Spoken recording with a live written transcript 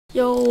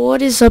Yo,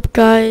 what is up,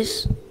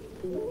 guys?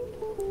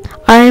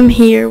 I am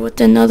here with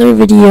another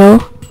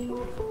video.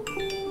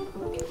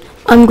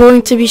 I'm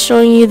going to be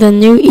showing you the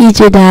new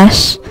EJ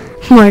Dash.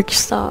 Mark,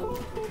 stop.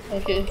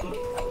 Okay.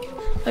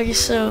 Okay,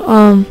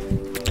 so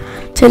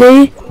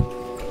today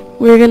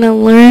we're gonna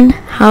learn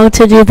how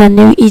to do the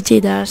new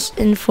EJ Dash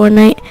in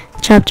Fortnite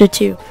Chapter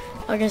 2.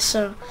 Okay,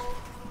 so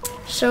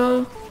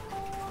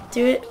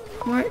do it,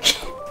 Mark.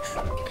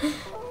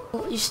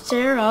 You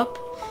stare up.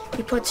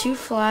 You put two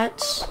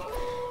flats.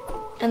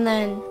 And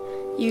then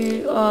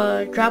you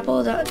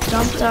grapple,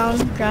 jump down,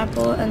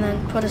 grapple, and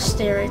then put a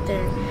stair right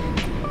there.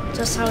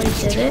 Just how he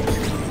did it.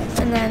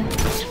 And then the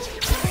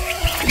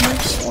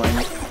next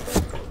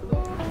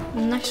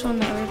one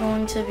that we're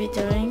going to be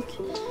doing.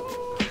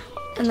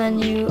 And then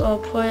you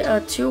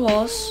put two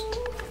walls.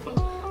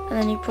 And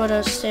then you put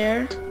a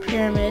stair,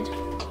 pyramid.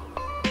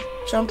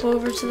 Jump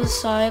over to the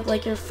side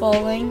like you're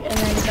falling, and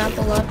then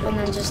grapple up, and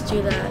then just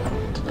do that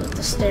with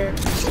the stair.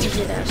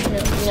 EJ Dash, and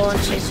it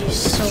launches you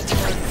so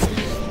far.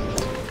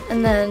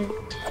 And then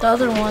the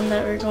other one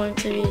that we're going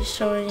to be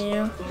showing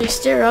you. You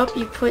stare up,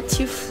 you put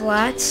two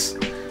flats.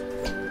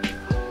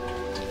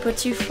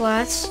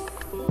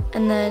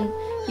 And then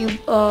you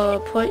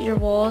put your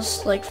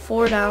walls like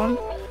 4 down.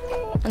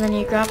 And then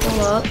you grapple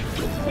up,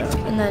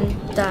 and then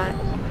that.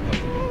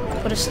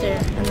 Put a stair,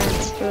 and then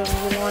boom,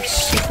 you launch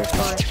super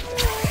far.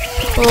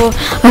 Well,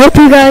 I hope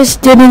you guys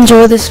did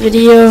enjoy this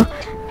video.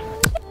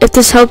 If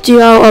this helped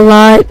you out a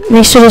lot,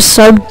 make sure to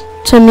sub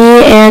to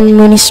me and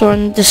Muni store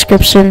in the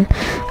description.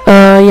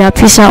 Yeah,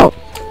 peace out.